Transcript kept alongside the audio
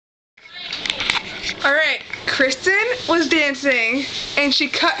Alright, Kristin was dancing and she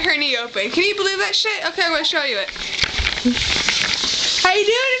cut her knee open. Can you believe that shit? Okay, I'm gonna show you it. How you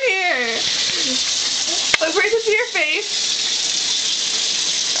doing in here? Look, first let's see your face.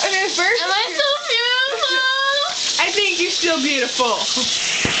 Okay, first. Am I so beautiful? I think you're still beautiful.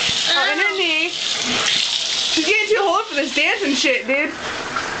 And her knee. She's getting too old for this dancing shit, dude.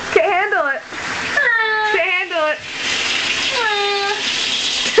 Can't handle it. Can't handle it.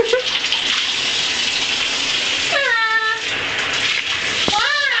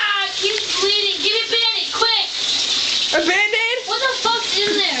 Keeps bleeding. Give me a Band-Aid, quick. A Band-Aid? What the fuck's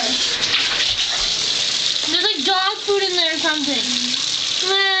in there? There's like dog food in there or something.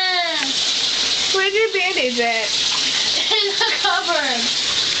 Where's your Band-Aids at? In the cupboard.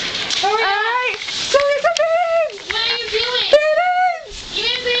 Alright, so there's a Band-Aid! What are you doing? Band-Aids! Give me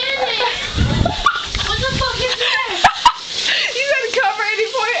a Band-Aid. What the fuck is that? You gotta cover any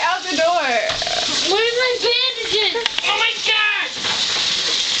point out the door. Where's my bandages? Oh my god!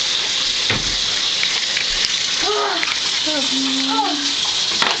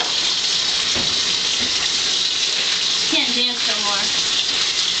 Can't dance no more.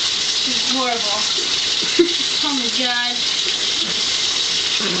 It's horrible. Oh my god.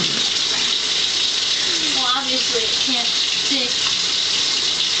 Well, obviously it can't stick.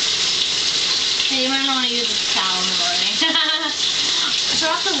 Hey, you might want to use this towel in the morning. Turn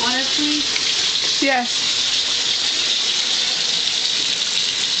off the water, please. Yes.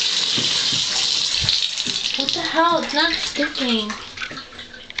 What the hell? It's not sticking.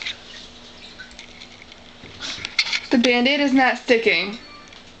 The Band-Aid is not sticking.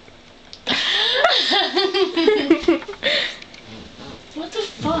 What the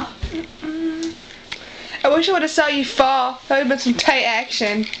fuck? I wish I would have saw you fall. That would have been some tight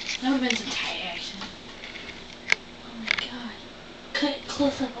action. That would have been some tight action. Oh my god. Cut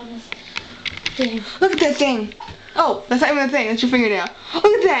close up on this thing. Look at that thing. Oh, that's not even a thing. That's your fingernail. Look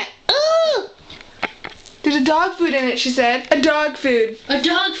at that. Oh! There's a dog food in it, she said. A dog food. A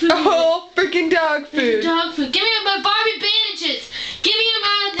dog food. A whole freaking dog food. There's a dog food. Give me my Barbie bandages. Give me them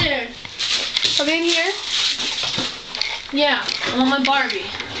out of there. Are they in here? Yeah, I want my Barbie.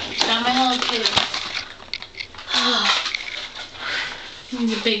 Not my Hello Kitty.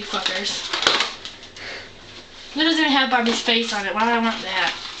 These are big fuckers. It doesn't even have Barbie's face on it. Why would I want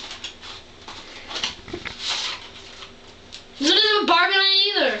that? This doesn't have Barbie on it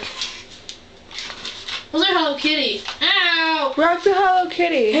either. Those are Hello Kitty. Ow! Rock the Hello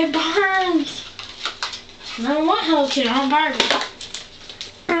Kitty. It burns. I don't want Hello Kitty. I want Barbie.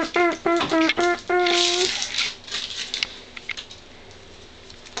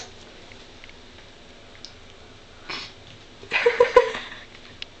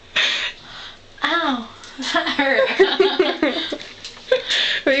 Ow. That hurt.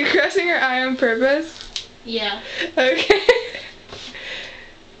 Were you crossing your eye on purpose? Yeah. Okay.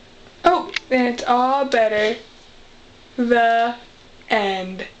 Oh, and it's all better. The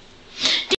end.